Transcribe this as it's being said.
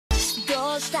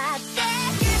どうしたって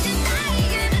消せない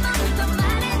夢も止ま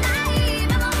れない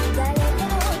今も誰か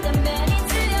のために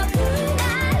強くな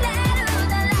れる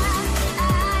ならあ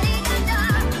りが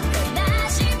とう悲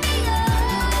しみよ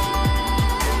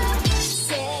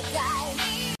世界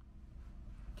に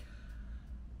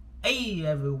Hey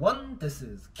everyone, this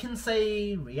is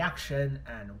Kinsei Reaction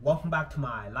and welcome back to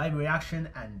my live reaction,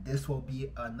 and this will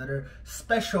be another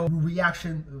special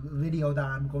reaction video that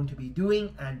I'm going to be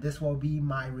doing, and this will be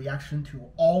my reaction to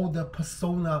all the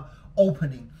Persona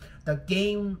opening, the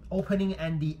game opening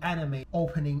and the anime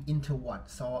opening into one.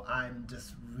 So I'm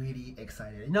just really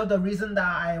excited. You know, the reason that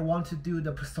I want to do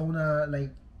the Persona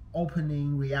like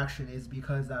opening reaction is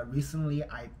because recently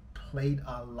I played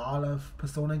a lot of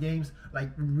Persona games, like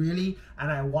really, and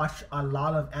I watched a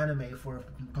lot of anime for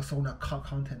Persona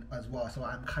content as well, so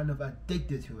I'm kind of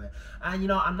addicted to it. And you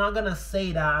know, I'm not gonna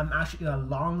say that I'm actually a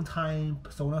long time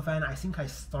Persona fan. I think I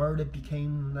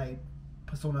became like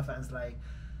Persona fans like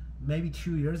maybe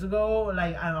 2 years ago.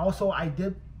 Like, and also I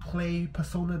did play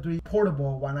Persona 3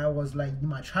 Portable when I was like in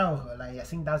my childhood. Like, I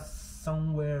think that's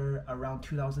somewhere around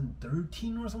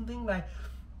 2013 or something. Like,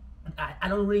 I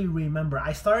don't really remember.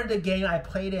 I started the game, I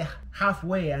played it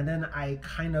halfway, and then I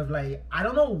kind of like, I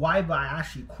don't know why, but I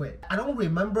actually quit. I don't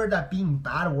remember that being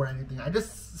bad or anything. I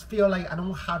just feel like I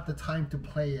don't have the time to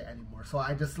play it anymore. So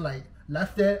I just like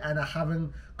left it, and I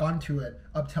haven't gone to it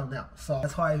up till now. So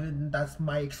that's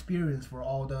my experience for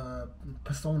all the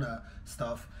Persona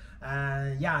stuff.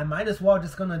 And yeah, I might as well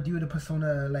just gonna do the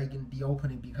Persona like in the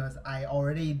opening, because I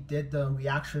already did the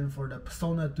reaction for the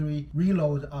Persona 3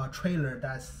 Reload trailer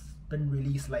that's been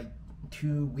released like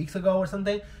 2 weeks ago or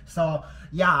something. So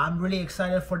yeah, I'm really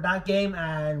excited for that game,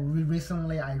 and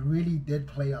recently I really did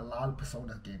play a lot of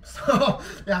Persona games. So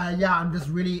yeah, I'm just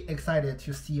really excited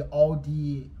to see all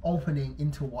the opening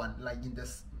into one like in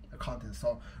this content.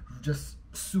 So just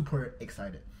super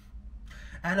excited.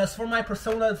 And as for my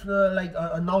Persona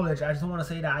knowledge, I just want to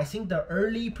say that I think the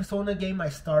early Persona game I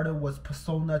started was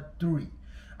Persona 3.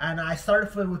 And I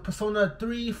started with Persona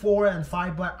 3, 4, and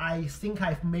 5, but I think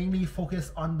I've mainly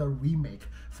focused on the remake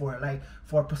for it. Like,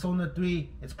 for Persona 3,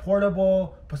 it's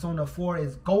Portable, Persona 4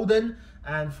 is Golden,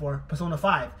 and for Persona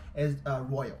 5 is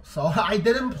Royal. So I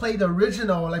didn't play the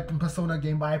original like Persona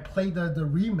game, but I played the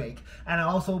remake, and I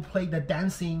also played the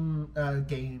dancing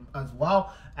game as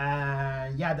well.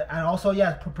 And yeah, and also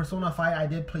yeah, Persona 5 I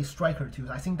did play Striker too.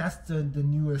 I think that's the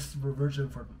newest version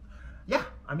for them. Yeah,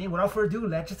 I mean, without further ado,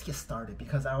 let's just get started,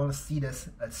 because I want to see this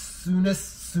as soon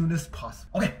as possible.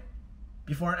 Okay,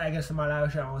 before I get to my live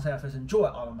reaction, I want to say if you enjoy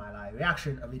all of my live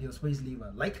reaction videos, please leave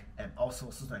a like and also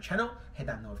subscribe to my channel. Hit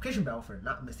that notification bell for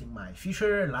not missing my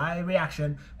future live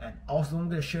reaction, and also I'm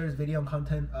going to share this video and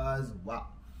content as well.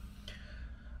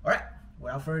 Alright,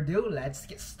 without further ado, let's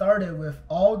get started with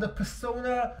all the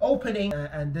Persona opening,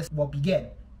 and this will begin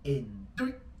in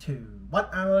 3, 2, 1,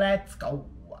 and let's go.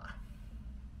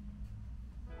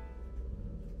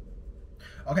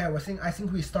 Okay, I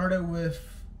think we started with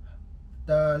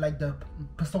the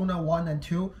Persona 1 and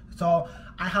 2. So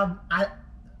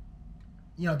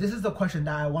you know, this is the question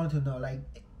that I wanted to know,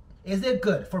 like, is it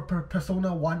good for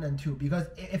Persona 1 and 2? Because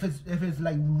if it's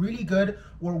like really good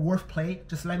or worth play,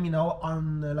 just let me know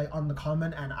on the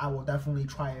comment, and I will definitely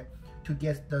try it to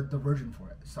get the version for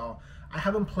it. So I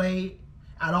haven't played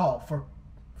at all for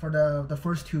the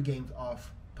first 2 games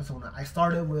of Persona. I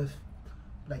started with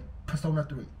like Persona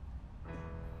 3.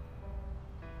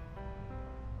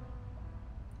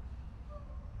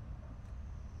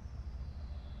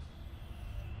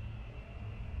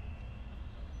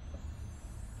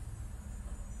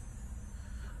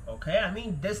 Okay, I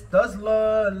mean, this does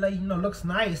look like, you know, looks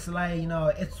nice. Like, you know,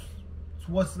 it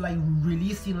was like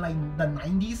released in like the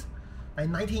 90s,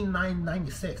 like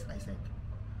 1996, I think.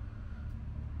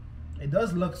 It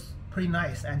does look pretty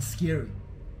nice and scary.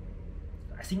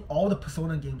 I think all the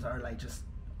Persona games are like just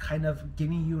kind of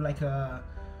giving you like a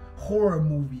horror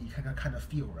movie kind of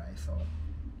feel, right? So,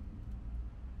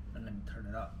 and let me turn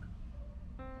it up.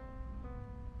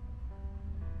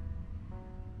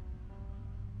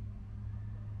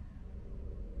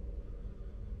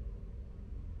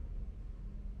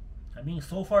 I mean,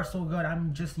 so far so good.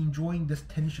 I'm just enjoying this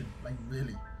tension, like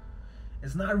really.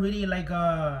 It's not really like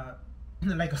a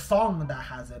song that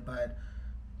has it, but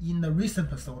in the recent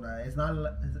Persona, it's not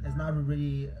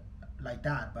really like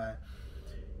that, but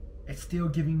it's still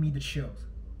giving me the chills.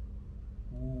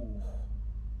 Ooh.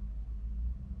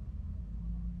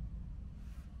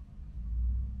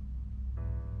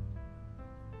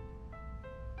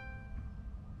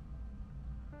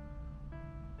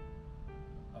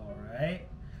 All right.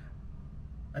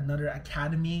 Another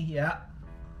academy, yeah.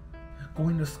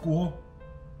 Going to school.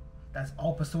 That's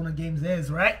all Persona games is,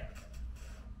 right?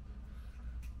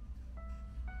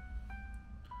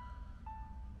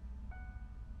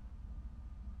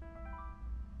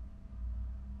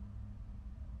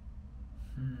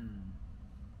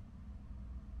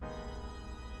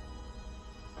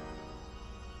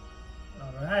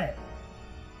 Alright.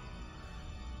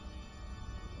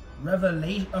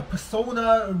 Revelation, a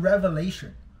Persona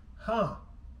Revelation. Huh.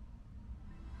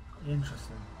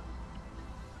 Interesting.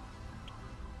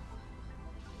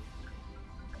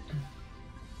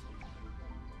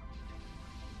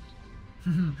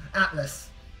 Atlas.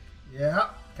 Yeah,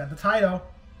 got the title.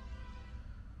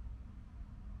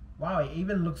 Wow, it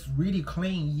even looks really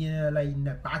clean, yeah, like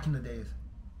back in the days.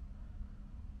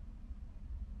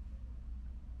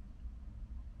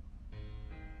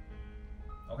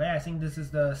 Okay, I think this is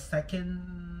the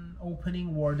second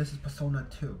opening, or this is Persona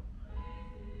 2.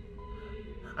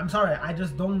 I'm sorry, I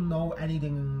just don't know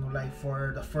anything like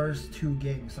for the first 2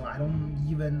 games, so I don't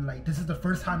even like. This is the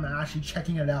first time I'm actually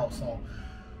checking it out, so.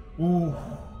 Ooh.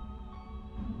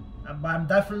 But I'm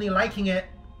definitely liking it.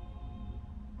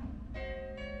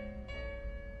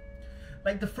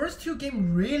 Like the first 2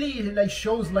 game really like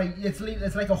shows like it's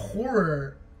like a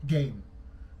horror game.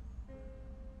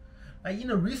 Like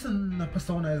recent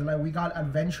Personas, like we got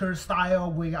adventure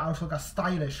style, we also got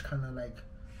stylish kind of like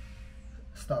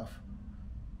stuff.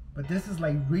 But this is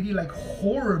like really like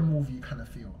horror movie kind of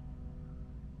feel.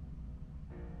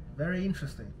 Very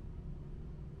interesting.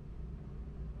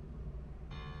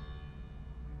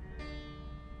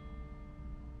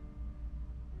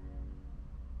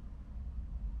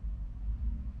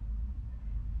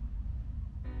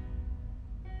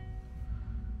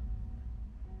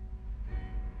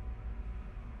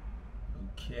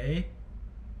 Okay.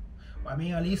 I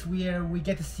mean, at least we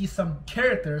get to see some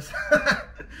characters.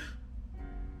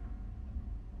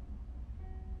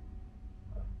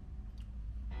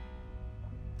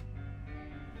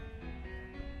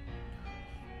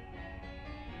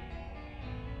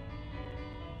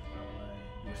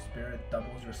 Your spirit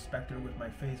doubles your specter with my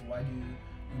face. Why do you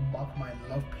mock my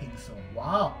love pain so?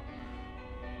 Wow.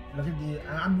 Look at the.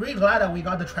 I'm really glad that we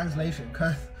got the translation,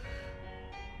 because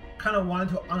kind of wanted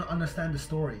to understand the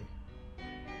story.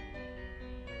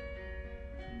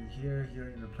 Here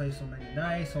in the place so many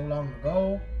nights, so long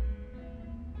ago.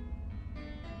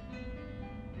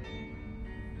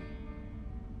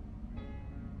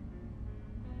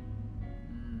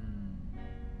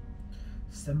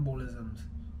 Symbolisms.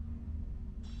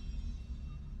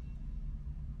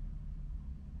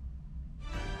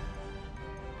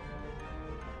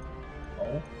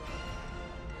 Oh.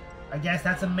 I guess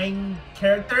that's a main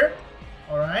character.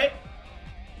 Alright.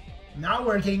 Now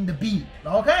we're getting the beat.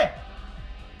 Okay.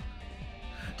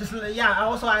 Just, yeah,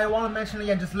 also I want to mention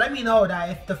again, just let me know that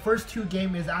if the first 2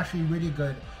 game is actually really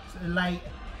good. So, like,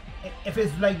 if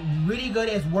it's like really good,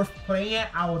 it's worth playing it,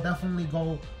 I will definitely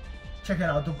go check it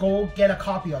out. To go get a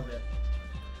copy of it.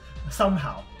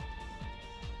 Somehow.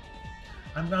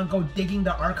 I'm gonna go digging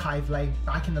the archive like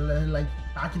back in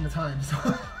the time. So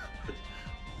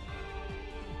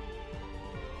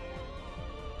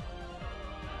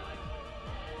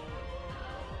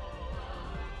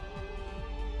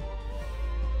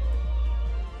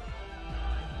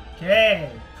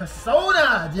okay,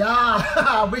 Persona, yeah.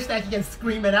 I wish that he can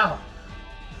scream it out.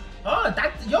 Oh,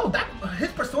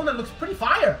 his Persona looks pretty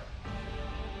fire.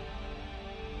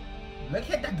 Look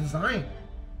at that design.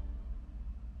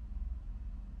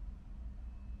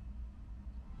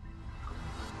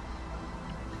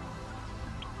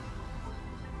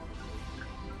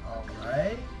 All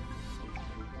right.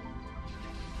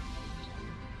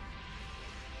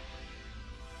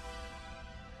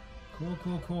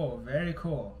 Cool. Very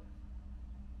cool.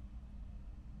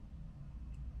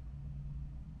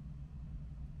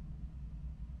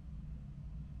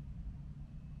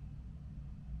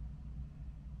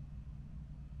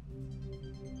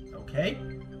 Okay.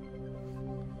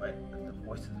 Wait, the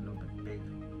voice is a little bit big.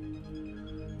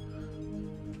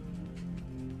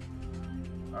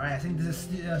 Alright, I think this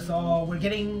is so we're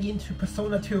getting into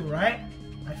Persona 2, right?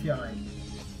 I feel like.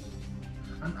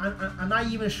 I'm not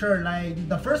even sure. Like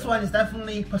the first one is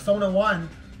definitely Persona 1,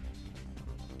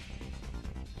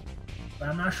 but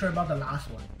I'm not sure about the last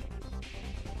one.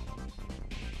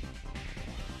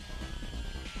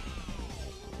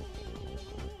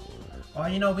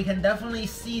 Oh, we can definitely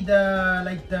see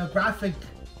the graphic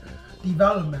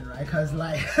development, right? Because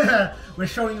like we're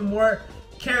showing more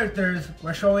characters,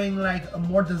 we're showing like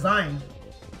more design.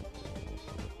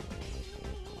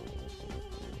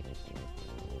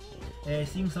 It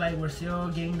seems like we're still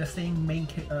getting the same main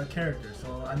character,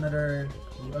 so another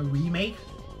remake.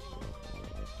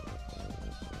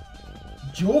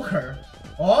 Joker.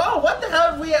 Oh, what the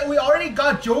hell? We already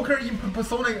got Joker in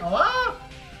Persona. Oh,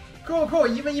 cool.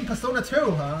 Even in Persona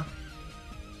 2, huh?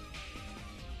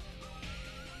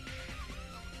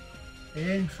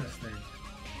 Interesting.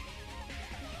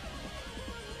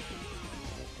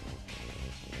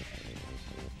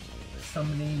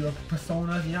 Summoning your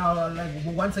personas, you know, like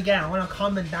once again, I want to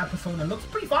comment that persona looks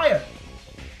pretty fire.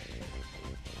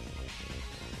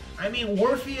 I mean,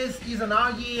 Orpheus,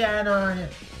 Izanagi,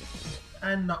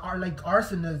 and like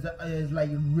Arson is like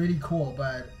really cool,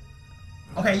 but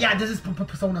okay, yeah, this is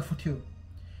Persona 2.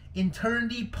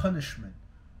 Eternity Punishment.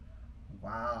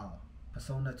 Wow,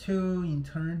 Persona 2,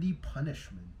 Eternity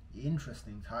Punishment.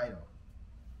 Interesting title.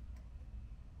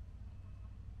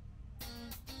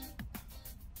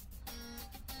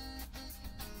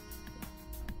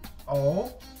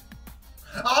 Oh,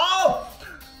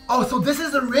 so this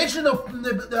is the original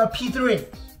P3.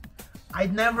 I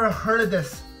never heard of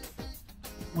this.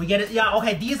 We get it. Yeah,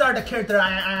 okay. These are the characters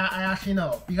I actually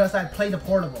know because I played the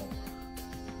portable.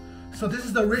 So this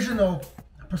is the original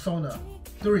Persona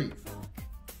 3.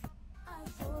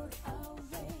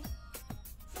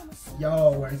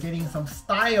 Yo, we're getting some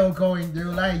style going,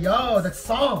 dude. Like, yo, that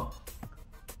song.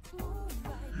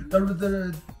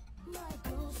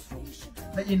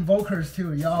 The invokers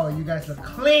too. Yo, you guys look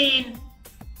clean.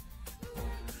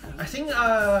 I think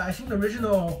the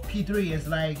original P3 is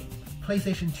like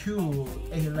PlayStation 2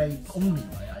 like only,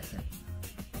 right? I think.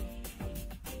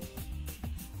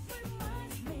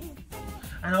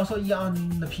 And also yeah,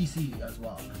 on the PC as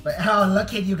well. But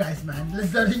look at you guys, man.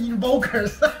 The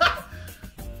invokers.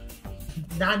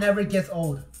 That never gets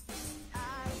old.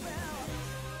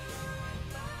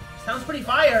 Sounds pretty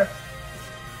fire.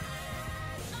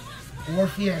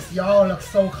 Orpheus, y'all look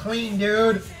so clean,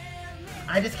 dude.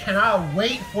 I just cannot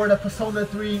wait for the Persona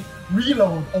 3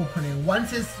 Reload opening.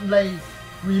 Once it's like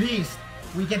released,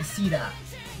 we can see that.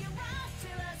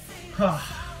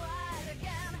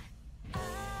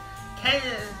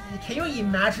 Can you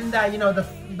imagine that? You know,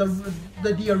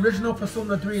 the original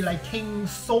Persona 3 like came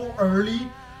so early.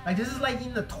 Like this is like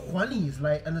in the 20s,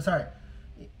 like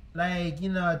like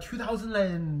in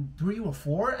 2003 or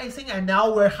 4, I think, and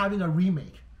now we're having a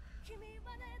remake.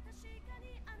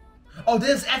 Oh,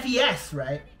 this is FES,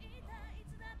 right?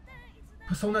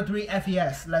 Persona 3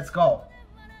 FES, let's go.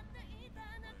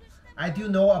 I do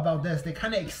know about this. They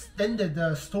kind of extended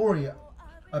the story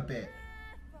a bit.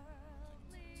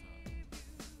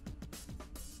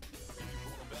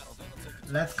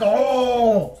 Let's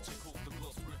go!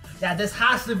 Yeah, this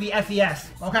has to be FES.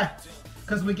 Okay.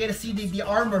 Because we get to see the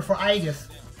armor for Aegis.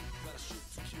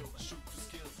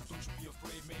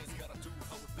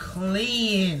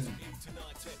 Clean.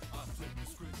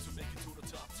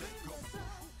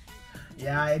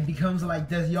 Yeah, it becomes like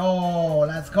this. Yo,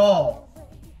 let's go.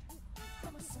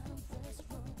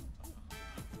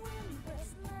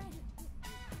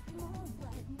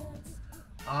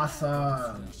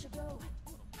 Awesome.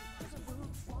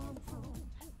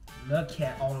 Look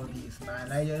at all of these, man.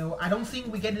 Like, I don't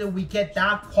think we get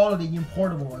that quality in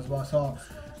portable as well.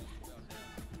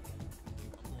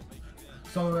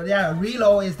 So yeah,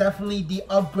 Reload is definitely the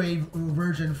upgrade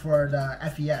version for the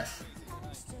FES.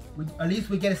 At least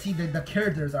we get to see that the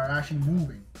characters are actually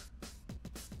moving,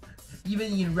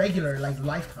 even in regular like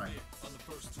Lifetime.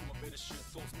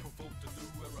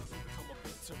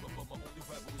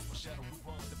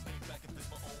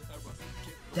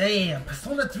 Damn,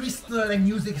 Persona 3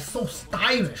 music is so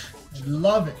stylish. I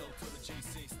love it.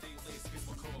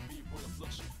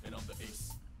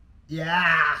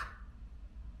 Yeah.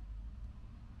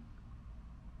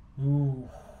 Ooh.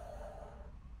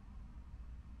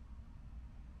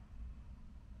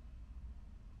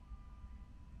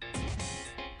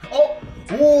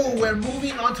 Oh, we're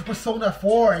moving on to Persona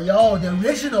 4. Yo, the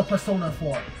original Persona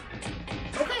 4.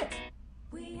 Okay.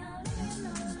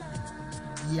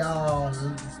 Yo.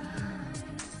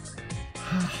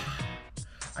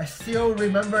 I still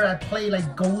remember I played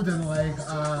like Golden like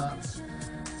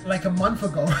a month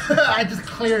ago. I just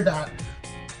cleared that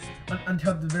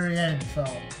until the very end, so.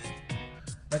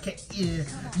 Okay,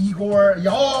 Igor.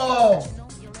 Yo!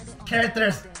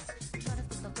 Characters.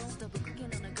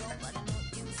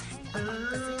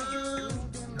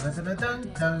 Dun,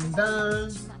 dun, dun,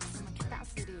 dun.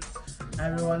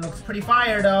 Everyone looks pretty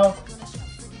fire though.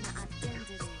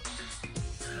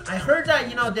 I heard that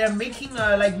they're making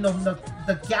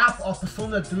the gap of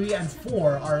Persona 3 and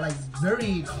 4 are like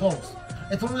very close.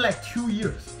 It's only like 2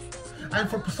 years, and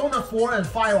for Persona 4 and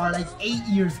 5 are like 8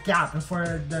 years gap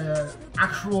for the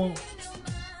actual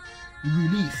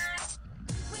release.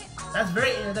 That's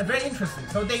very interesting.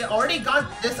 So they already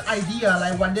got this idea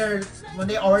like when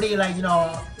they already like, you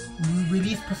know,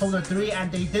 released Persona 3,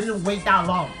 and they didn't wait that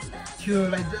long to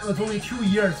like, it was only 2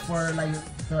 years for like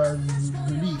the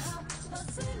release.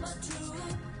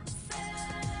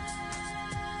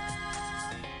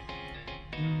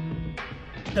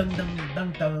 Dun dun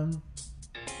dun dun.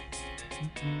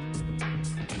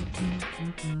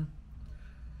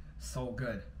 So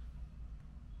good.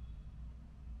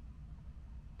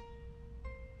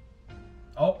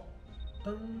 Oh.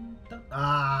 Dun, dun.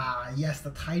 Ah, yes, the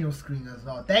title screen as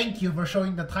well. Thank you for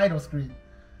showing the title screen.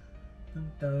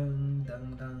 Dun, dun,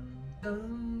 dun,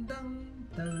 dun, dun,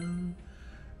 dun,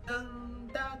 dun,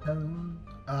 dun, dun.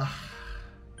 Ah.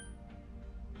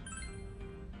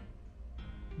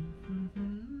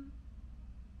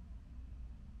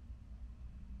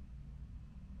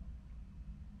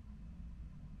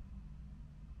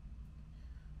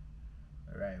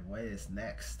 Alright, what is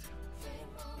next?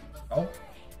 Oh.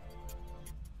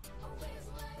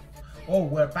 Oh,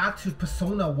 we're back to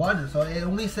Persona 1, so it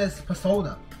only says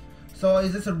Persona. So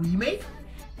is this a remake?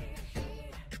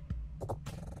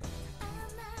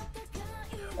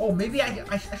 Oh, maybe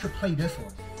I should play this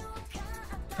one.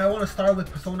 If I want to start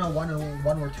with Persona 1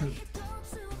 or 2.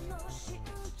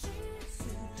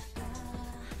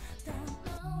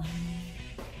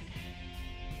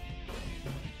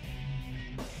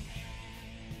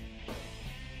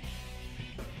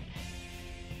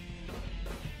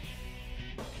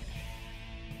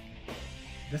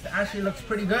 This actually looks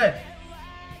pretty good.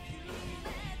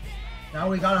 Now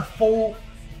we got a full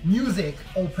music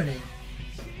opening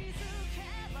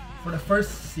for the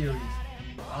first series.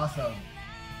 Awesome.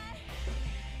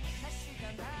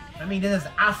 I mean, this is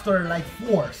after like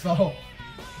 4, so.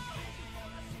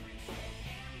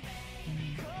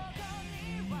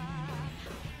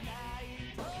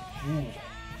 Ooh.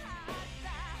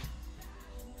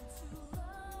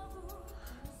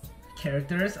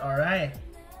 Characters, alright.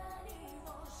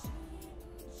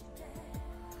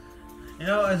 You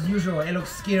know, as usual, it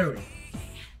looks scary.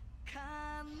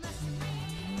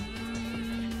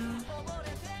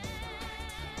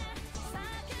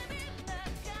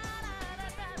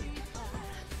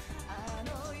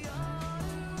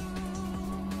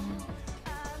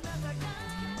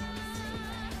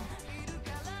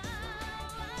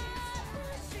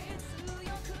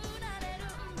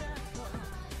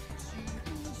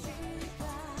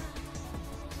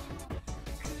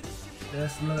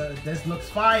 This looks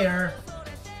fire.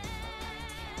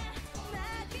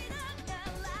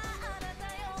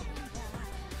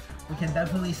 We can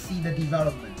definitely see the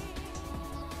development,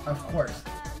 of course.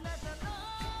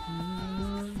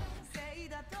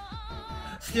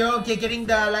 Still getting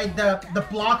the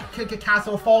block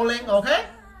castle falling, okay?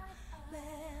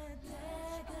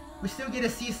 We still get to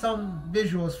see some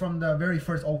visuals from the very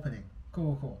first opening.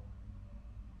 Cool, cool.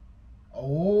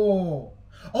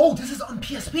 Oh, this is on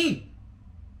PSP.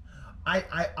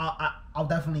 I'll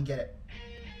definitely get it.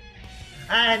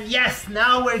 And yes,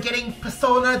 now we're getting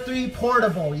Persona 3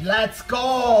 Portable. Let's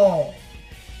go!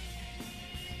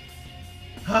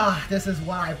 Ah, this is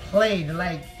what I played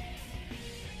like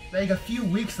a few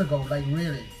weeks ago, like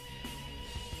really.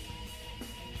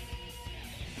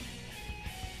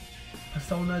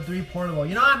 Persona 3 Portable.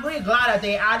 You know, I'm really glad that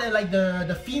they added like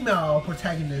the female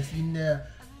protagonist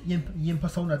in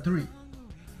Persona 3.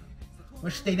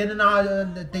 Which they did not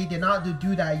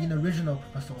do that in the original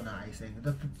Persona, I think.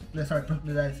 The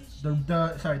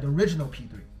original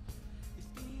P3.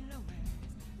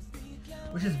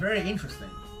 Which is very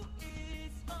interesting.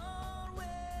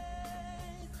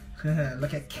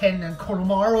 Look at Ken and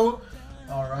Koromaru.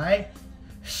 Alright.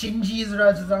 Shinji's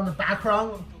just on the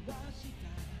background.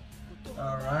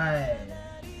 Alright.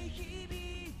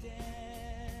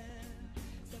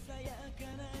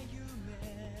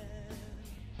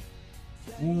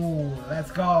 Ooh, let's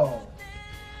go.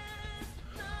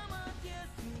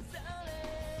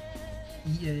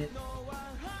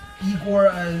 Igor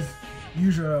as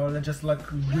usual, and just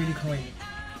look really clean.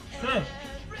 Good.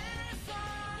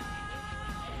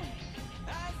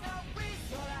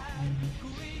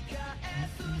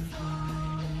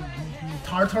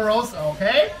 Tartaros,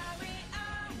 okay.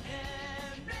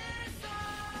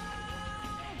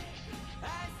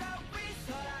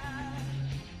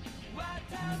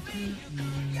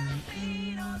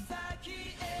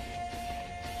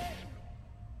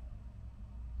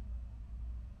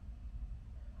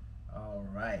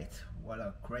 Alright, what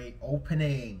a great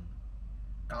opening.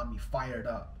 Got me fired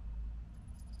up.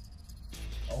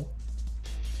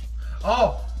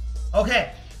 Oh,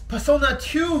 okay. Persona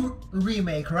 2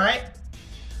 remake, right?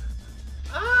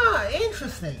 Ah,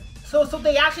 interesting. So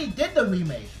they actually did the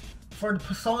remake. for the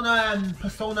Persona and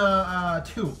Persona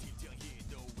 2.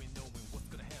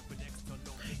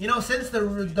 You know, since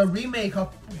the remake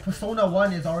of Persona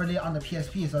 1 is already on the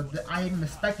PSP, so I'm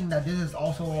expecting that this is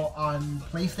also on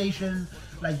PlayStation,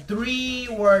 like 3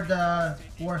 or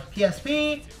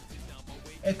PSP.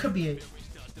 It could be it.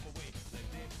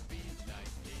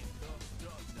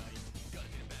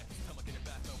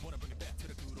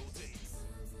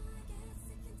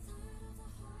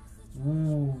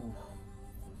 Ooh.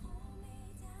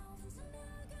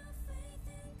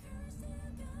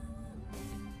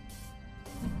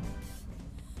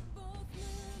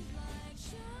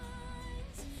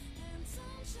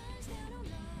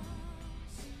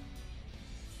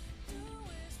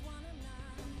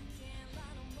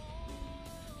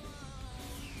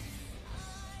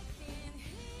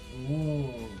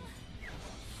 Ooh.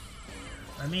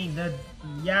 I mean, the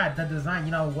design,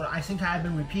 you know, what I think I've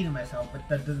been repeating myself, but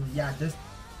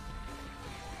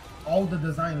all the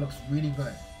design looks really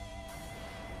good.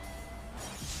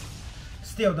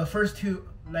 Still, the first two,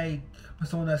 like,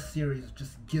 Persona series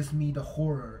just gives me the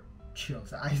horror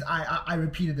chills. I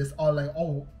repeated this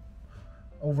all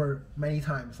over many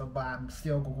times, so, but I'm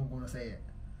still going to say it.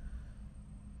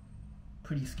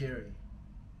 Pretty scary.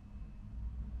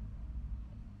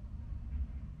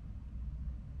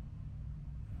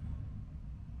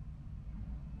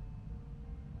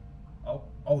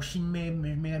 Oh, Shin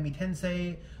Megami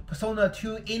Tensei, Persona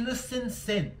 2, Innocent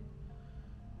Sin.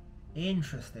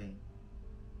 Interesting.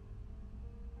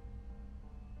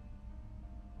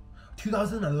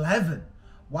 2011.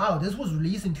 Wow, this was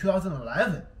released in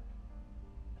 2011.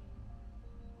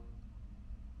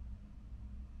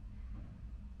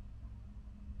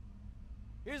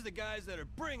 Here's the guys that are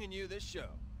bringing you this show.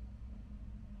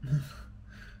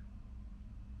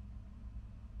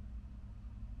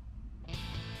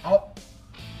 Oh,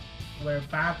 we're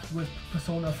back with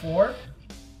Persona 4.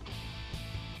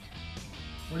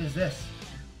 What is this?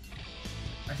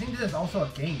 I think this is also a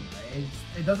game, right?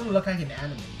 It doesn't look like an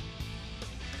anime.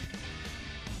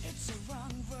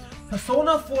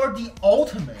 Persona 4 The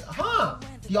Ultimate. Huh!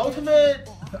 The Ultimate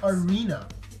Arena.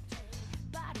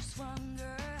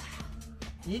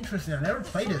 Interesting, I never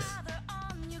played this.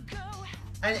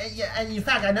 And in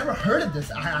fact, I never heard of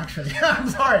this actually. I'm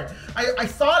sorry. I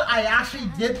thought I actually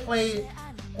did play,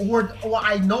 or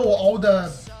I know all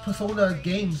the Persona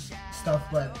games stuff,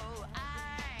 but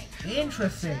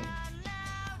interesting.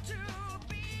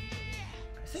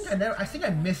 I think I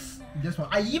missed this one.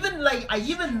 I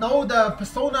even know the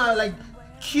Persona like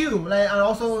Q, like, and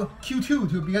also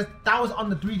Q2 too, because that was on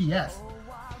the 3DS.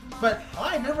 But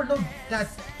I never know that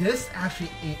this actually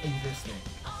existed.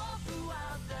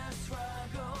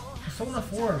 Persona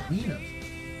 4 Arena.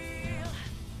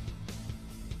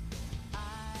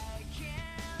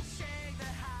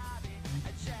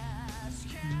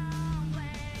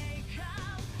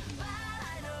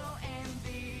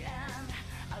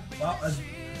 Well, as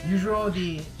usual,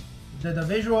 the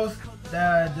visuals,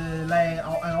 the like,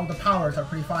 and all the powers are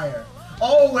pretty fire.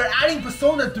 Oh, we're adding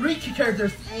Persona 3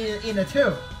 characters in it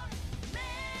too.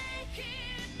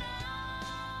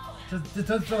 So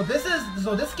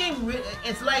this game,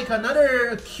 it's like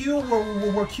another Q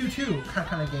or Q2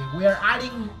 kind of game. We are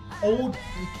adding old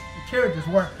characters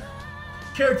or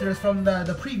characters from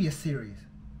the previous series.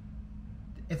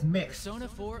 It's mixed. Persona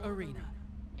 4 Arena.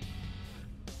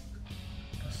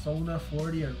 Persona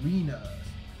 4 the Arenas.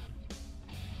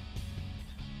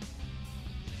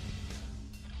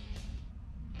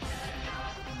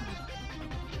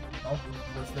 Oh,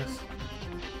 what's this?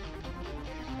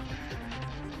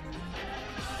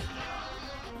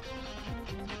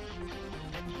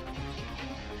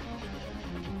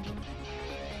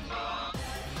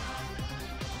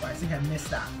 I think I missed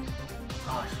that.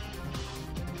 Gosh.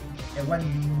 It went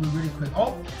really quick.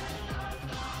 Oh!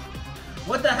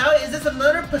 What the hell? Is this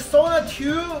another Persona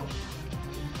 2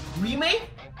 remake?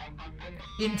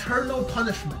 Internal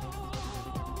Punishment.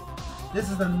 This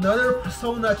is another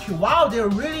Persona 2. Wow, they're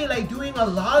really like doing a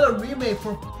lot of remake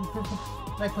for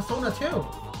like Persona 2.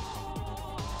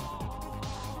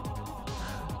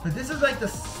 But this is like the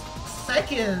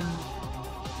second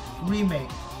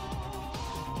remake.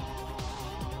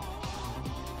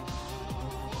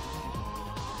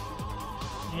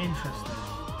 Interesting.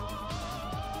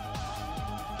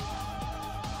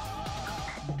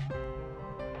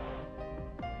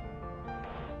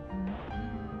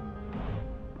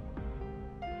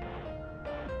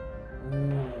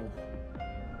 Ooh.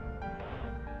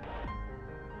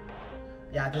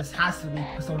 Yeah, this has to be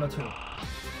Persona 2.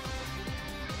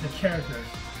 The characters.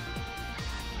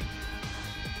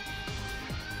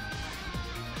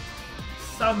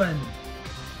 Summon.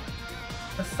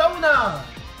 Persona.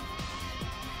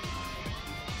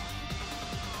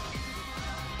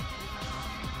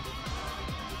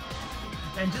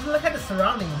 And just look at the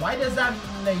surrounding. Why does that,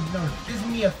 like, you know, gives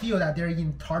me a feel that they're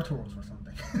in Tartaros or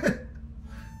something?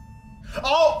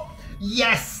 Oh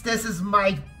yes, this is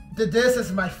my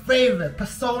favorite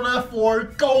Persona 4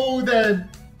 Golden.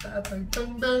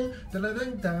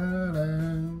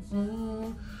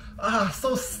 Ah,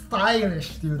 so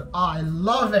stylish, dude. Ah, I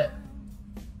love it.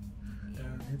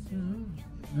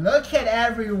 Look at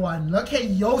everyone. Look at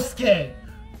Yosuke.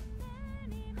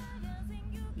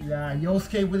 Yeah,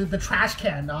 Yosuke with the trash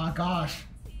can. Oh gosh.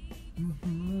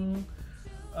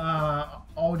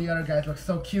 All the other guys look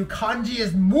so cute. Kanji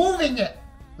is moving it.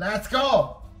 Let's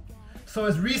go. So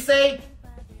is Rise.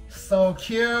 So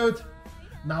cute.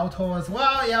 Naoto as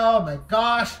well. Yo, oh my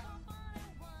gosh.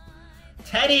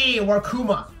 Teddy or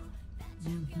Kuma.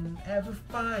 Ever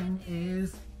fine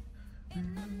is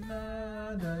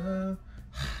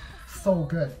so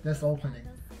good. This opening.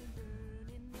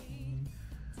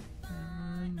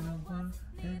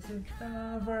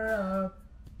 Cover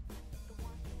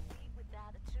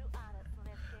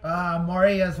up.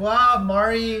 Mari as well.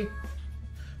 Mari.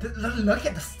 Look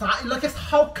at the style. Look at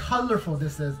how colorful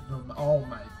this is. Oh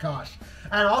my gosh.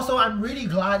 And also, I'm really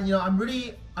glad. You know,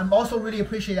 I'm also really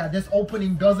appreciate that this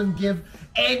opening doesn't give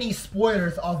any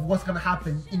spoilers of what's gonna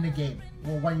happen in the game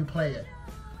or when you play it.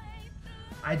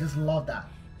 I just love that.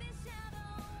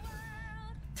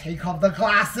 Take off the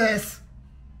glasses.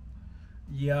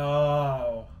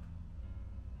 Yo.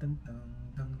 Dun, dun,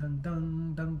 dun, dun,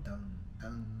 dun, dun, dun,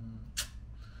 dun.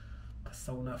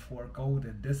 Persona 4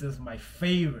 Golden. This is my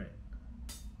favorite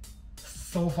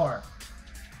so far.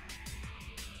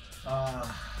 Alright,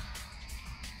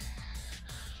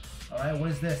 what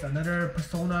is this? Another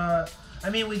Persona. I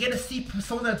mean, we get to see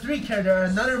Persona 3 character.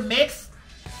 Another mix.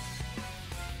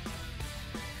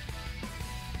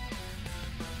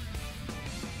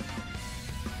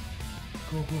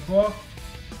 Cool, cool, cool.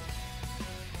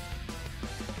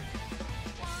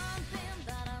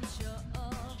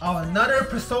 Oh, another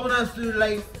Persona to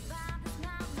like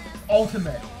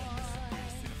Ultimate.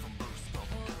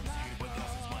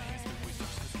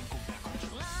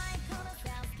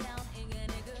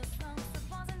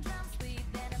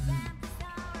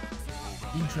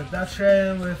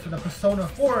 Introduction with the Persona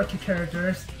 4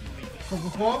 characters. Cool,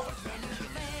 cool, cool.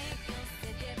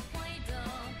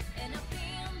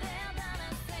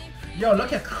 Yo,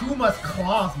 look at Kuma's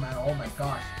claws, man. Oh my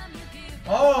gosh.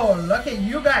 Oh, look at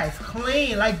you guys.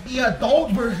 Clean, like the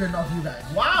adult version of you guys.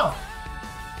 Wow.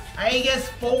 I guess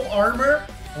full armor.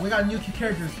 We got new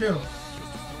characters too.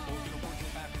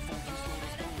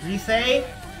 Rise.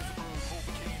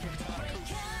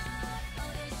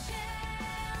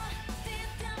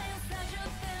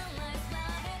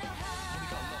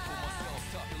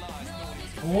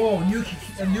 Oh, new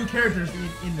characters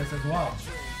in this as well.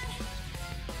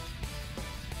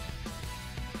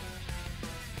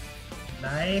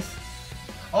 Nice.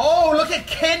 Oh, look at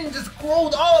Ken just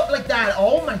growed up like that.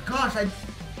 Oh my gosh,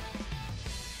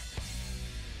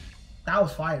 that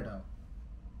was fire though.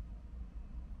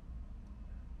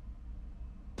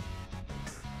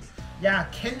 Yeah,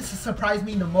 Ken surprised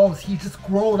me the most. He just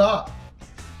growed up.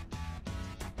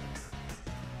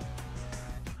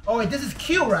 Oh wait, this is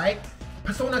Q, right?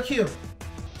 Persona Q.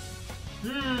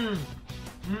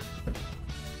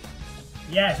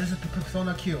 Yes, this is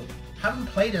Persona Q. Haven't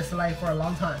played this like for a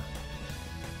long time.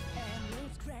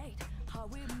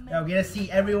 Yeah, we're gonna see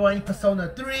everyone in Persona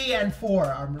 3 and 4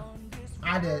 are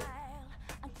added.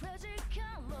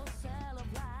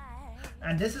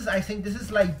 And this is, I think this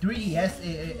is like 3DS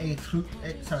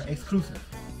exclusive.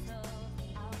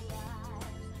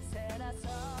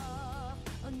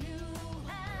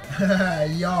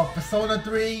 Yo, Persona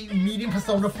 3 meeting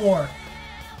Persona 4.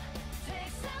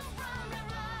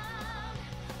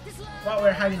 Well,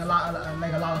 we're having a lot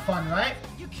of fun, right?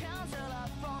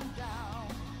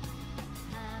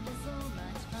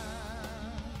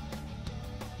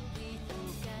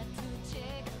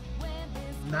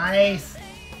 Nice.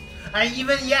 And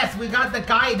even, yes, we got the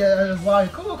guide as well.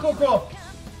 Cool, cool, cool.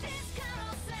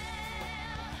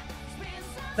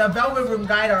 The Velvet Room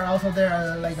guide are also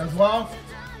there, like, as well.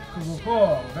 Cool, cool,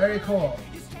 cool. Very cool.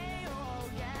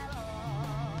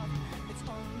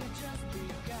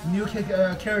 New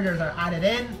characters are added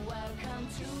in.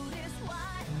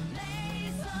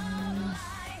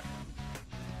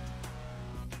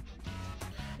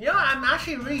 You know, I'm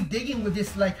actually really digging with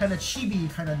this like kind of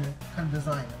chibi kind of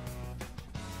design.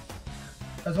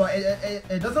 As well,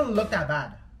 it doesn't look that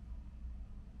bad.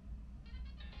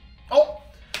 Oh,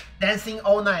 dancing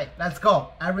all night. Let's go.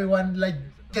 Everyone like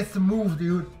gets to move,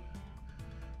 dude.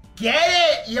 get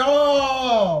it,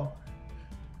 yo!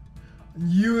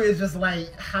 Yu is just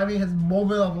like having his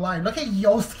moment of life. Look at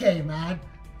Yosuke, man.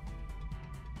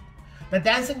 The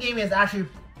dancing game is actually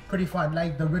pretty fun,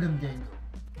 like the rhythm game.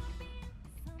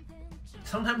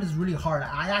 Sometimes it's really hard.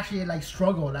 I actually like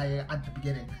struggled like at the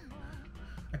beginning.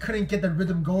 I couldn't get the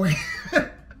rhythm going.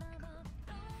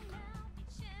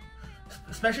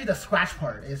 Especially the scratch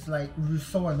part is like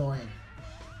so annoying.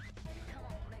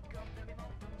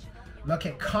 Look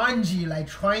at Kanji like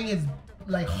trying his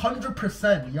like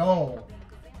 100%, yo.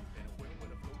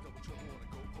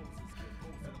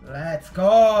 Let's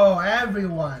go,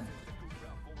 everyone.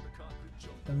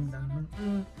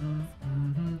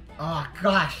 Oh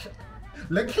gosh,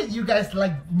 look at you guys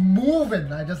like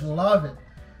moving. I just love it.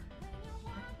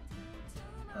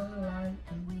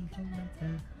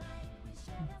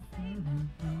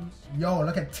 Yo,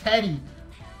 look at Teddy.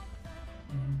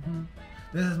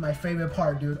 This is my favorite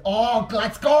part, dude. Oh,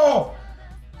 let's go.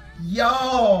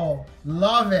 Yo,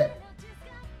 love it.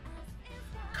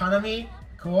 Kanami,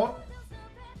 cool.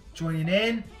 Joining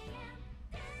in.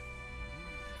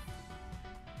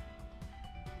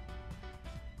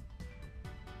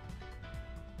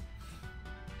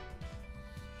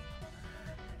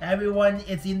 Everyone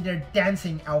is in their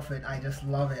dancing outfit. I just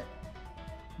love it.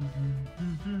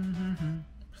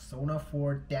 Persona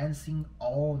 4 dancing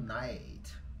all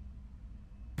night.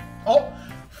 Oh,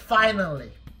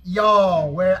 finally. Yo,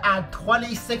 we're at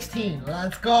 2016.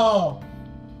 Let's go.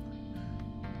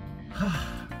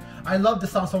 I love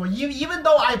this song so much. Even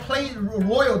though I played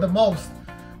Royal the most,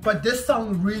 but this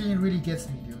song really gets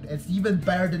me, dude. It's even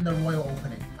better than the Royal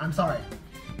opening. I'm sorry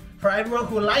for everyone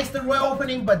who likes the Royal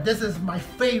opening, but this is my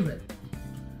favorite.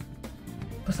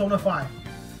 Persona 5.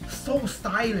 So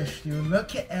stylish, dude.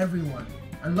 Look at everyone.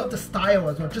 I love the style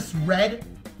as well. Just red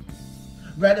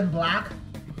and black.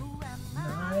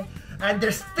 And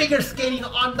there's figure skating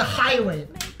on the highway.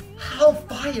 How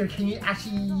fire can you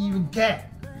actually even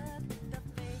get?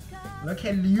 Look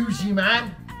at Ryuji,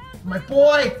 man. My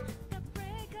boy.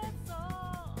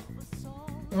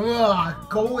 Ugh,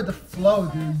 go with the flow,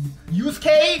 dude.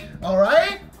 Yusuke,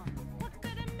 alright?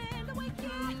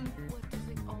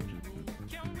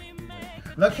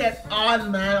 Look at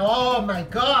On, man. Oh my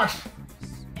gosh.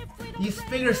 These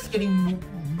figure skating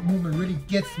movement really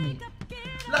gets me.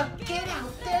 Look, get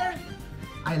out there.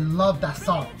 I love that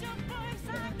song.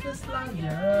 Just like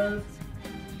yours.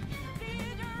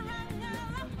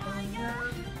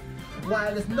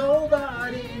 Why does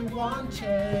nobody want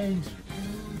change?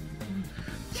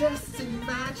 Just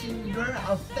imagine you're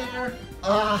out there.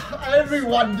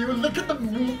 Everyone, dude, look at the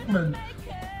movement.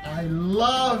 I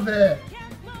love it.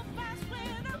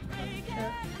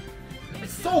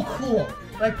 It's so cool.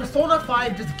 Like Persona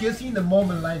 5 just gives you the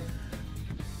moment, like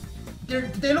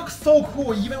they look so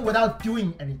cool even without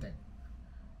doing anything.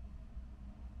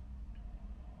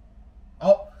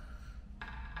 Oh,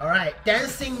 all right,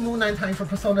 dancing Moon Knight time for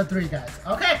Persona 3, guys.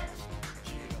 Okay.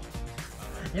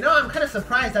 You know, I'm kind of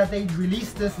surprised that they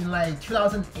released this in like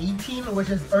 2018, which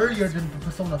is earlier than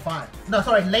Persona 5. No,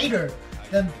 sorry, later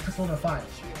than Persona 5.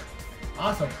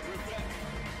 Awesome.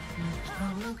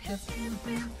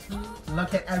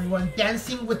 Look at everyone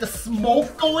dancing with the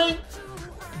smoke going.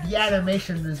 The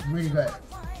animation is really good.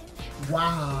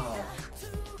 Wow.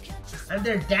 And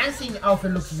their dancing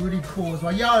outfit looks really cool as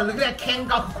well. Yo, look at that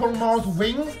Kengaku Koromaru's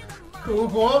wings.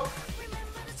 Cool.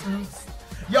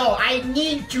 Yo, I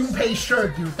need Junpei's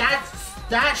shirt, dude.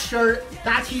 That shirt,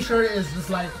 that t-shirt is just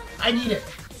like, I need it.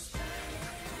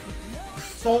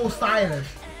 So stylish.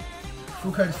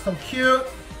 Fuka is so cute.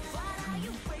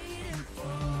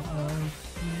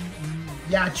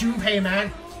 Yeah, Junpei,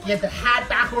 man. Get the hat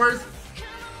backwards.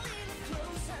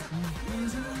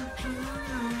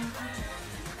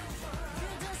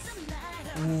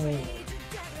 Ooh.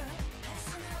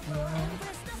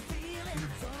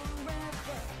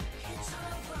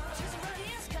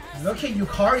 Look at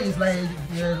Yukari's like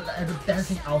the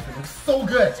dancing outfit. It's so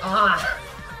good.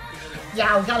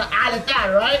 Yeah, we gotta add that,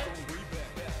 right?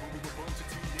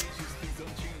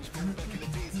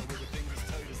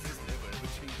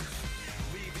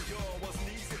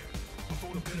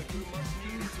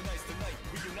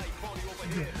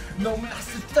 No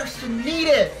massive destruction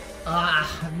needed.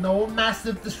 No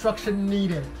massive destruction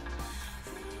needed.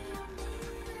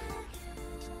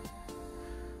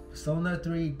 Persona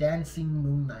 3 Dancing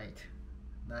Moon Knight.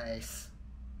 Nice.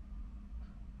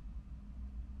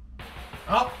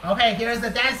 Oh, okay, here's the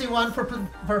dancing one for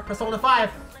Persona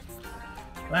 5.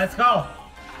 Let's go.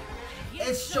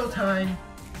 It's showtime.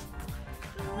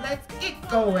 Let's get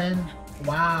going.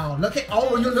 Wow, look at,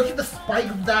 oh, you look at the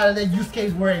spike that Yusuke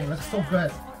is wearing. Looks so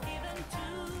good.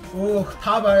 Oh,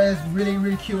 Taba is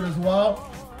really cute as well.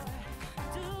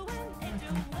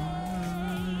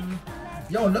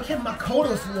 Yo, look at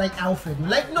Makoto's like outfit.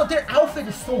 Like, no, their outfit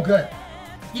is so good.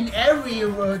 In every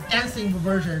dancing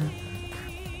version,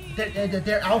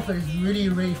 their outfit is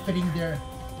really fitting their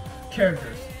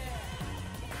characters.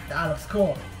 That looks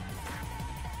cool.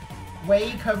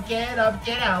 Wake up, get out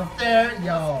there,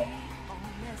 yo.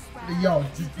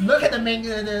 Just look at the main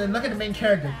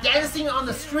character dancing on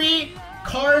the street,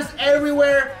 cars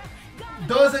everywhere.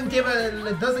 Doesn't give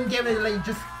it like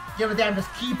just give a damn.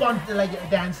 Just keep on like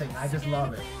dancing. I just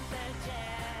love it.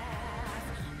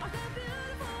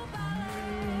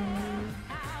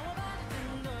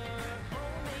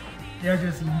 They're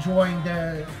just enjoying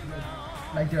their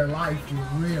life,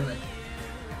 really.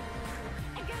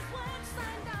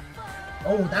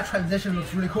 Oh, that transition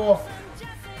looks really cool.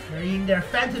 They're in their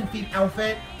Phantom Feet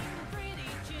outfit.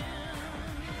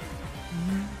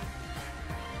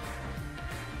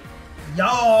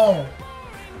 Yo!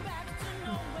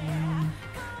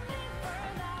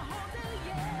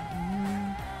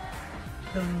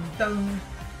 Dun, dun.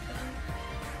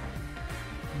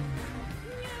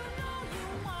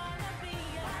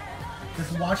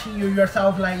 Just watching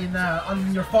yourself like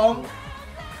on your phone.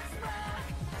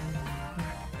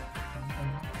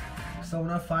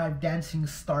 Persona 5 Dancing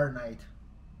Star Night.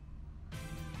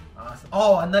 Awesome.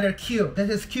 Oh, another Q. This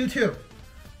is Q2.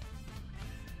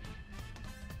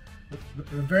 A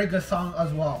very good song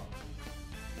as well.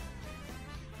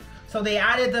 So they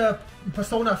added the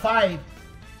Persona 5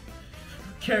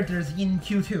 characters in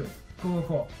Q2.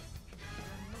 Cool.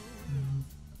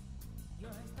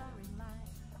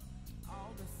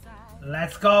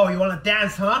 Let's go. You wanna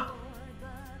dance, huh?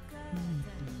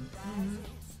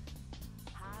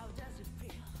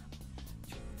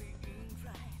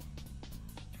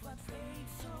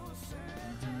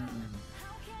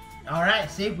 Alright,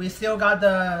 see, we still got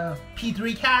the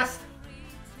P3 cast.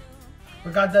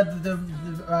 We got the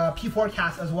P4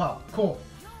 cast as well. Cool.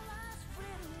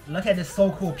 Look at this,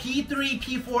 so cool. P3,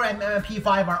 P4, and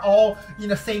P5 are all in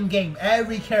the same game.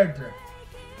 Every character.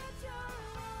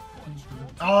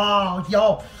 Oh,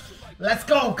 yo. Let's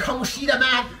go, Kamoshida,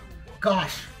 man.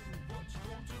 Gosh.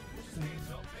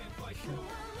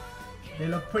 They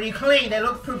look pretty clean. They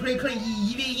look pretty clean.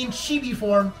 Even in chibi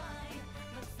form.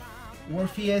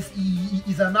 Orpheus,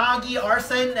 Izanagi,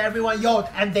 Arsene, everyone, yo,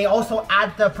 and they also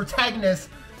add the protagonist,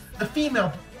 the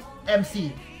female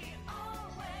MC,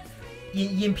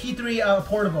 in P3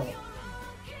 Portable.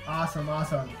 Awesome.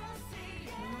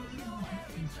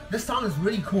 This song is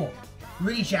really cool,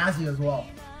 really jazzy as well.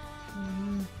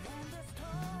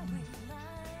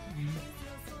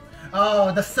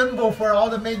 Oh, the symbol for all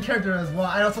the main characters as well,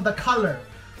 and also the color,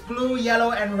 blue,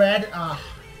 yellow, and red. Awesome.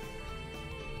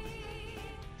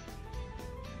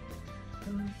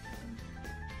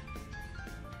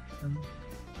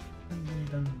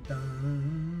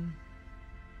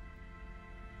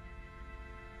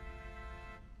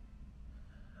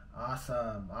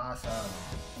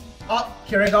 Oh,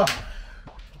 here we go.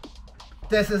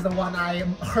 This is the one I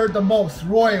heard the most.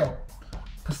 Royal.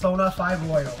 Persona 5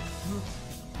 Royal.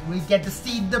 We get to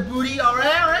see the booty.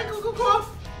 Alright, cool.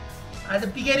 At the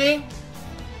beginning,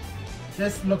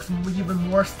 this looks even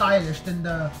more stylish than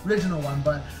the original one,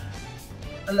 but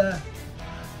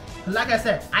like I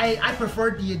said, I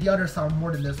prefer the other song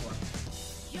more than this one.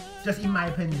 Just in my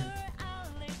opinion.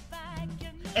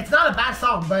 It's not a bad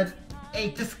song, but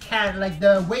it just can't, like,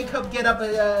 the wake up, get up,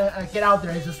 get out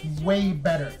there is just way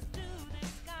better.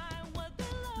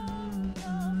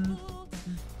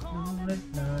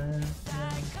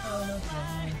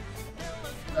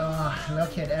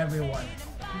 Look at everyone.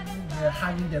 They're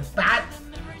having their bat.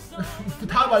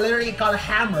 Futaba literally got a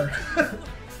hammer.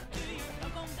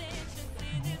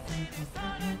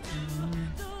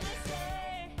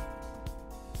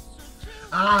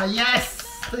 Yes!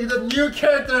 The new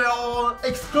character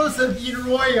exclusive in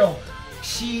Royal.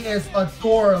 She is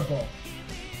adorable.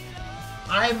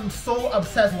 I'm so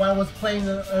obsessed when I was playing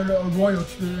Royal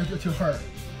to her.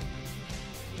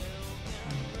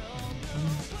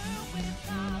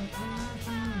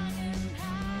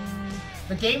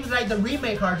 The games like the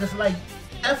remake are just like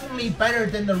definitely better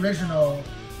than the original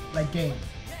like game.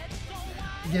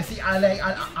 You see, I like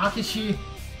Akechi.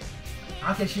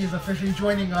 Akechi is officially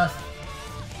joining us.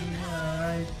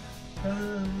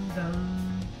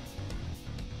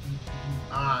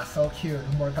 So cute.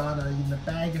 Morgana in the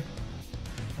bag.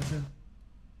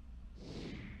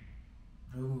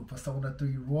 Ooh, Persona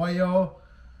 3 Royal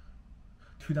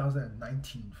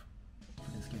 2019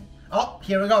 for this game. Oh,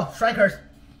 here we go. Strikers.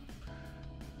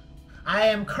 I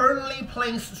am currently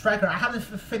playing Striker. I haven't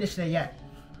finished it yet.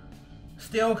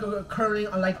 Still currently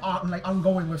like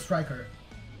ongoing with Striker.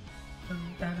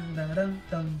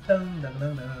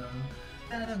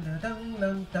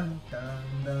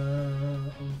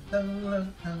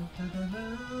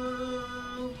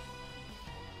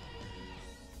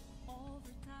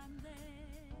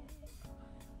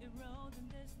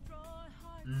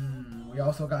 We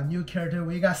also got new character.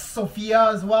 We got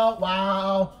Sophia as well.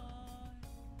 Wow.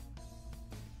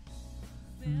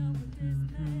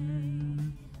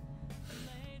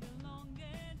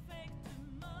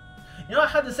 You know, I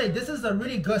have to say this is a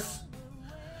really good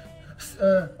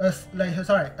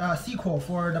sequel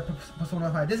for the Persona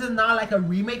 5. This is not like a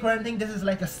remake or anything. This is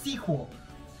like a sequel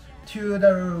to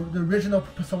the original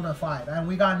Persona 5, and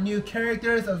we got new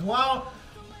characters as well,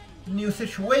 new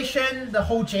situation. The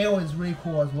whole jail is really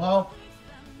cool as well.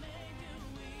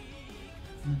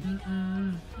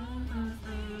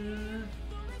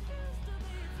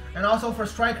 And also for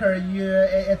Striker,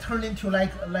 it turned into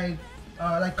like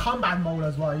combat mode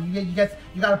as well. You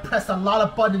gotta press a lot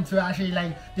of buttons to actually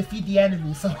like defeat the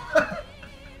enemy. So.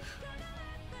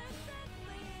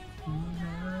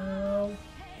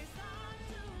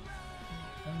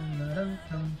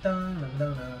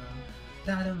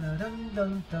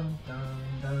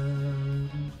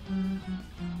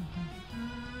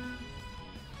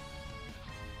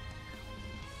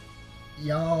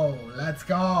 Yo, let's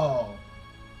go.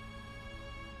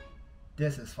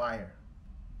 This is fire.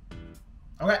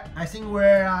 Okay, I think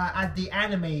we're at the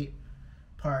anime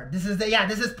part. This is the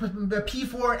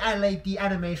P4 and like the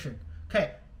animation.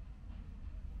 Okay.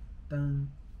 Dun,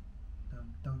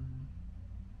 dun, dun.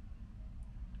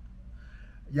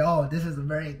 Yo, this is a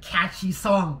very catchy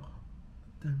song.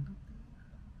 Dun.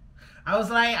 I was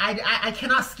like, I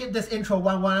cannot skip this intro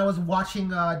when I was watching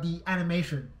the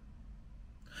animation.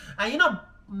 And you know,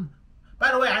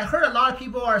 by the way, I heard a lot of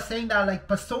people are saying that like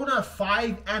Persona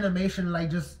 5 animation like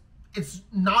just it's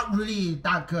not really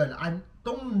that good. I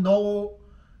don't know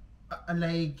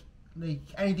like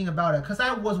anything about it, because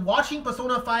I was watching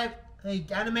Persona 5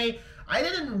 like anime. I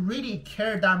didn't really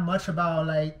care that much about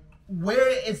like where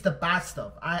is the bad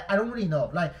stuff. I don't really know.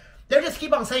 Like they just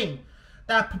keep on saying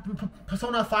that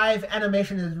Persona 5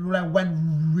 animation is like went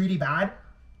really bad.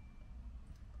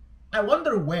 I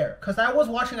wonder where, because I was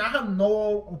watching. I have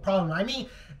no problem. I mean,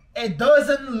 it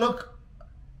doesn't look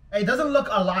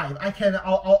alive.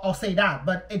 I'll say that,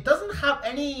 but it doesn't have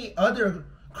any other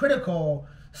critical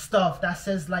stuff that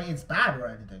says like it's bad or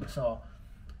anything. So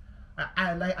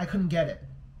I couldn't get it.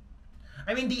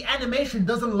 I mean, the animation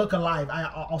doesn't look alive.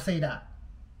 I'll say that.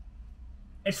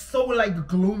 It's so like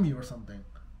gloomy or something.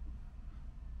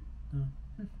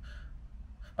 But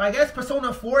I guess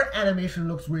Persona 4 animation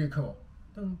looks really cool.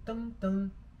 Dun, dun,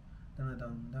 dun, dun,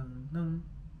 dun, dun,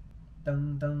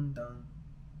 dun, dun, dun, dun,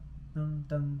 dun,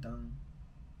 dun, dun.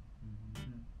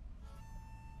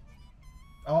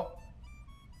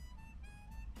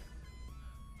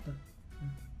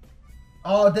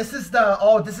 This is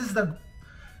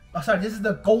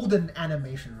the golden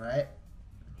animation, right?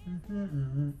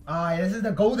 This is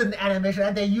the golden animation,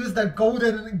 and they use the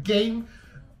golden game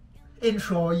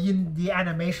intro in the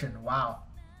animation. Wow.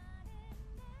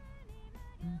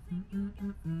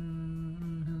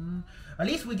 At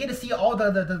least we get to see all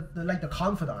the like the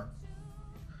confidant.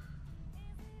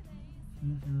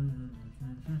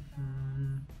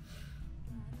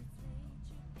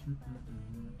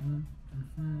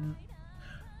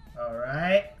 All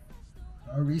right.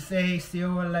 Rise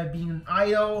still like being an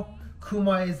idol.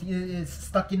 Kuma is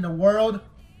stuck in the world.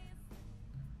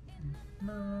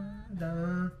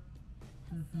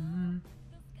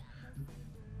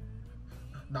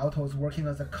 Naoto's working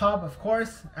as a cop, of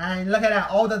course. And look at that,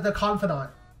 all the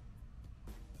confidant.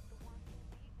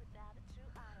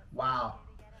 Wow.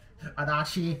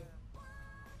 Adachi.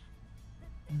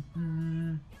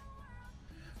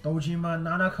 Dojima,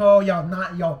 Nanako.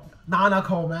 Yo,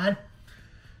 Nanako, man.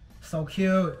 So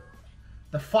cute.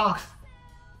 The fox.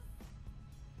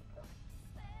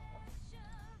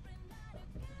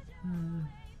 And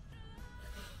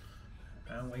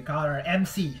we got our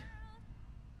MC.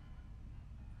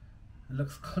 It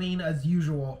looks clean as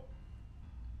usual.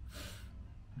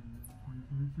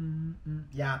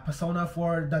 Yeah, Persona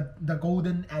 4, the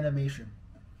golden animation.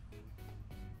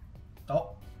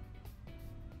 Oh.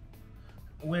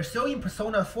 We're still in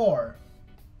Persona 4.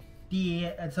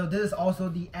 So this is also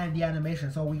the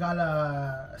animation. So we got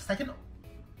a second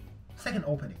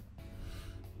opening.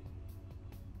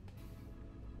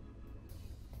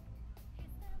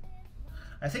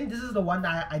 I think this is the one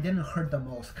that I didn't hurt the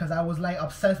most, because I was like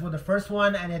obsessed with the first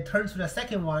one, and it turns to the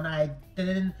second one I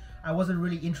wasn't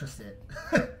really interested.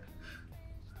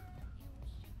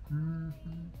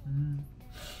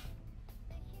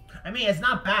 I mean, it's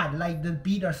not bad. Like the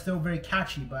beats are still very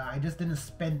catchy, but I just didn't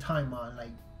spend time on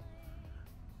like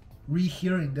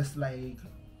rehearing this like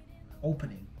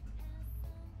opening.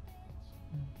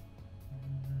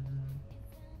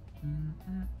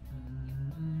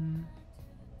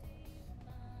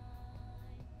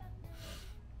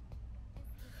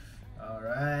 All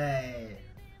right.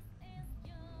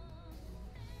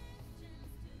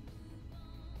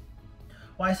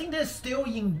 Well, I think they're still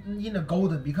in the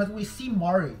golden because we see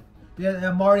Mari. Because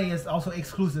Mari is also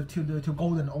exclusive to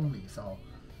golden only, so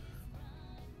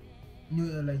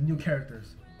new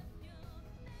characters.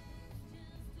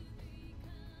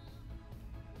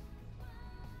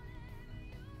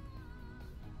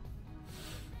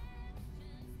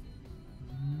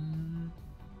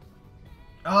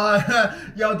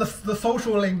 Yo, the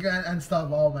social link and stuff.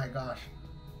 Oh my gosh.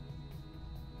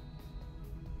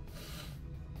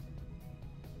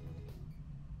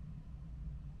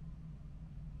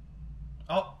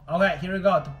 Oh, okay, here we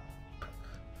go.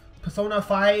 Persona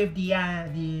 5, the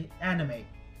anime.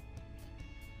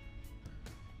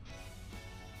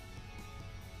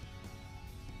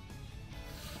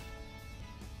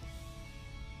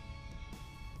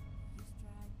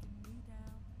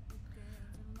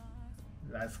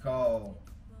 Let's go.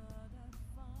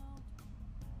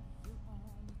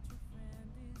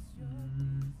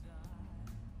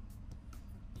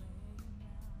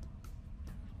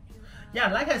 Yeah,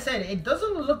 like I said, it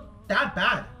doesn't look that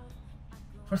bad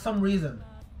for some reason.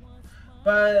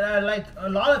 But like a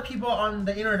lot of people on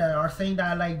the internet are saying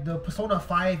that like the Persona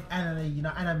 5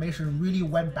 animation really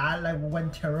went bad, like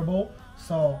went terrible.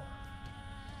 So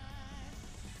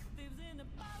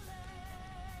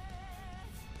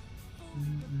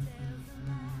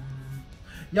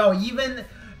even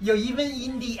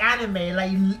in the anime,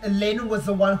 like Lin was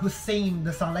the one who sang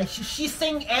the song. Like she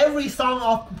sang every song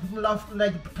of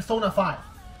like Persona 5.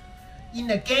 In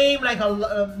the game, like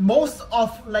most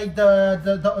of like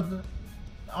the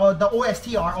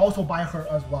OST are also by her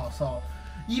as well. So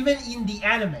even in the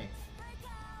anime,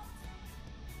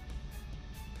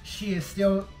 she is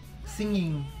still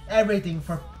singing everything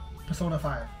for Persona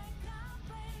 5.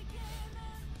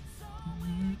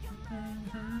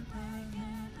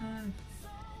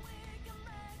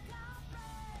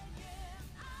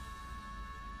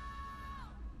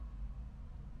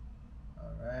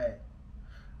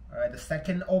 Alright, the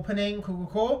second opening,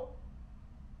 cool.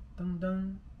 Dun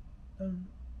dun dun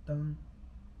dun.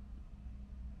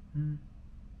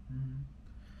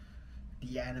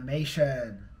 The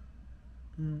animation.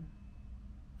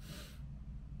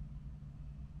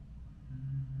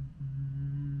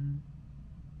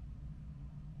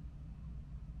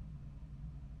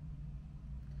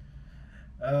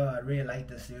 Oh, I really like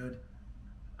this, dude.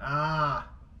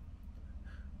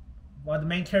 Well, the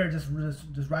main character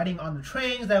just riding on the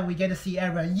trains, then we get to see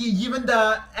everyone, even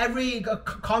every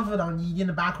confidant in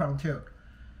the background too.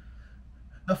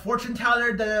 The fortune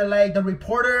teller, the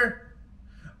reporter.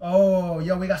 Oh,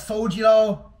 yo, we got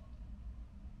Sojiro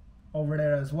over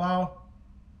there as well,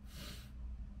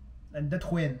 and the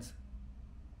twins.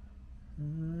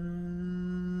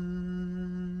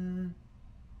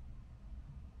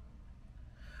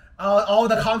 Oh,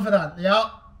 the confidant, yeah.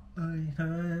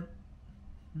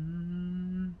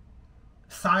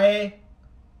 Sae.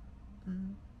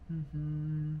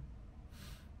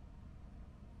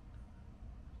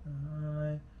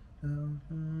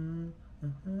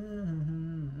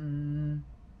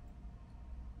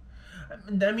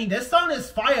 I mean, this song is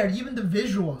fire, even the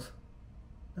visuals.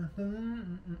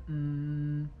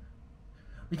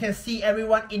 We can see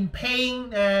everyone in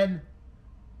pain and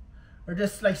are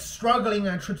just like struggling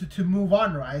and trying to move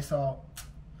on, right? So,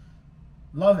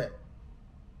 love it.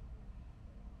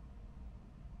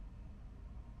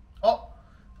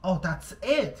 Oh, that's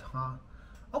it, huh?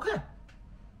 Okay,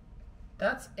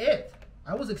 that's it.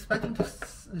 I was expecting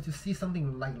to see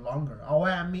something like longer. Oh,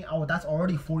 I mean, that's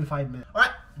already 45 minutes. All right,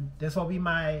 this will be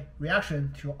my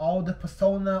reaction to all the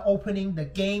Persona opening, the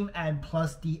game, and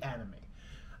plus the anime.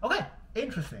 Okay,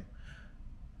 interesting.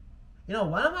 You know,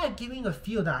 why am I giving a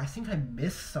feel that I think I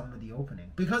missed some of the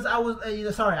opening? Because I was,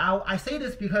 sorry, I say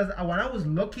this because when I was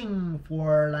looking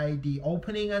for like the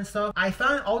opening and stuff, I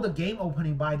found all the game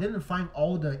opening, but I didn't find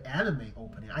all the anime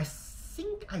opening. I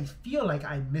feel like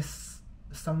I missed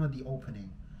some of the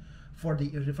opening for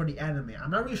the anime.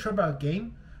 I'm not really sure about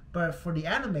game, but for the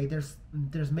anime, there's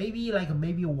maybe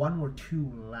one or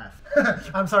two left.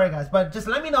 I'm sorry guys, but just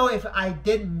let me know if I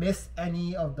did miss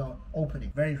any of the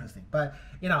opening. Very interesting, but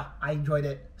you know, I enjoyed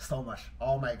it so much.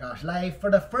 Oh my gosh, like for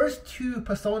the first two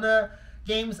Persona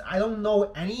games, I don't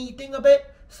know anything of it,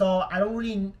 so I don't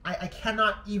really, I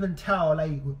cannot even tell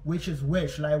like which is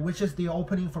which, like which is the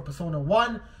opening for Persona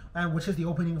 1 and which is the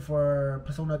opening for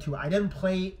Persona 2. I didn't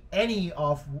play any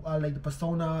of like the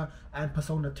Persona and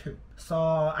Persona 2. So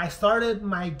I started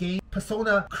my game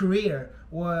Persona career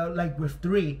like with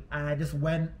 3, and I just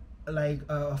went like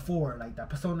 4 like that.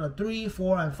 Persona 3,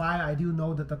 4, and 5, I do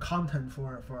know that the content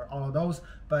for all of those,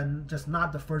 but just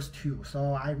not the first 2.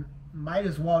 So I might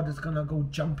as well just gonna go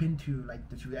jump into like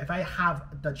the 2 if I have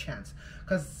the chance,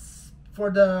 because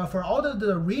for all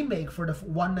the remake for the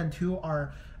 1 and 2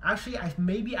 are actually,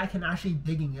 maybe I can actually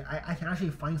digging it. I can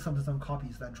actually find some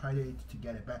copies and try to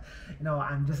get it, but you know,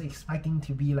 I'm just expecting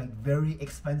to be like very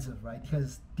expensive, right?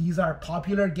 Because these are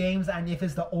popular games, and if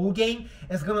it's the old game,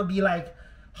 it's gonna be like,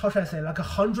 how should I say, like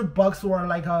 $100 or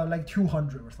like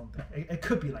 200 or something. It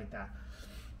could be like that.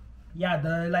 Yeah,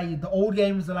 the old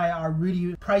games like are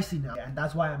really pricey now, and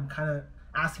that's why I'm kind of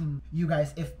asking you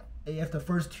guys if the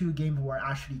first 2 games were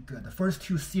actually good. The first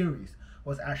 2 series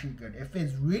was actually good. If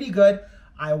it's really good,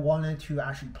 I wanted to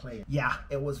actually play it. Yeah,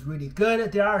 it was really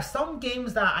good. There are some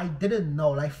games that I didn't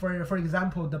know, like for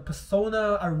example, the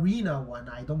Persona Arena one,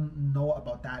 I don't know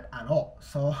about that at all.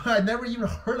 So I never even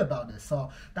heard about this.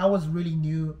 So that was really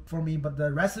new for me, but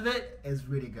the rest of it is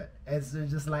really good. It's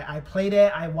just like I played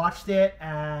it, I watched it,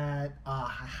 and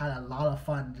I had a lot of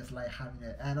fun just like having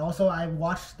it. And also I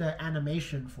watched the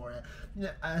animation for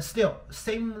it. Still,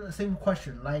 same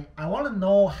question. Like I want to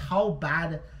know how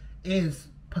bad is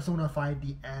Persona 5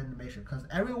 the animation, because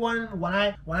everyone, when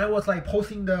I was like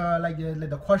posting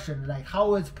the question like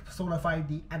how is Persona 5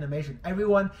 the animation,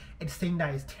 everyone is saying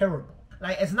that it's terrible.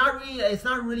 Like it's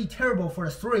not really terrible for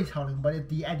the storytelling, but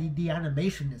the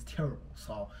animation is terrible.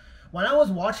 So when I was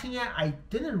watching it, I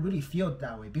didn't really feel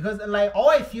that way, because like all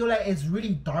I feel like is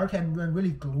really dark and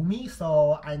really gloomy,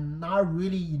 so I'm not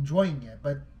really enjoying it.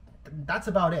 But that's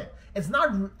about it. It's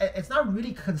not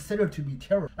really considered to be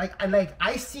terrible.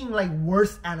 I seen like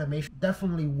worse animation,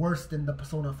 definitely worse than the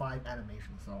Persona 5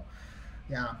 animation. So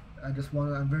yeah,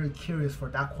 I'm very curious for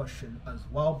that question as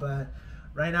well. But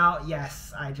right now,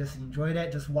 yes, I just enjoyed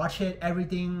it. Just watch it.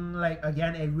 Everything, like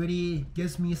again, it really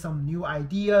gives me some new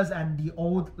ideas, and the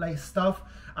old like stuff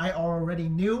I already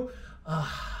knew.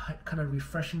 Kind of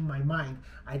refreshing my mind.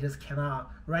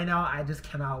 Right now I just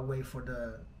cannot wait for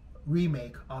the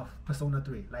remake of Persona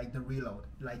 3, like the reload,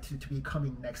 like to be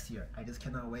coming next year. I just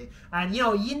cannot wait. And you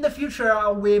know, in the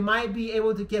future we might be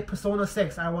able to get Persona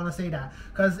 6. I want to say that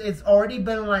because it's already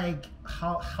been like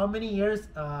how many years?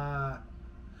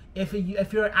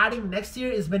 If you're adding next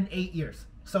year, it's been 8 years.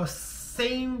 So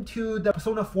same to the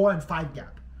Persona 4 and 5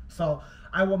 gap. So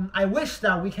I wish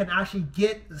that we can actually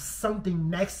get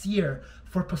something next year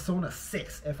for Persona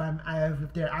 6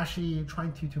 if they're actually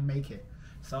trying to make it.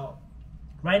 So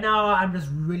right now, I'm just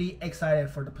really excited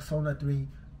for the Persona 3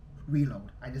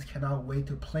 reload. I just cannot wait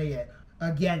to play it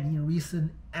again in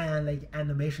recent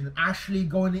animation. Actually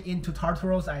going into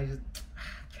Tartaros, I just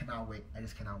cannot wait. I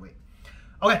just cannot wait.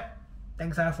 Okay,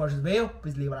 thanks for watching this video.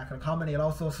 Please leave a like and a comment, and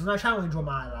also subscribe to my channel, enjoy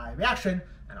my live reaction,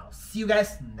 and I'll see you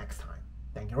guys next time.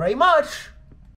 Thank you very much.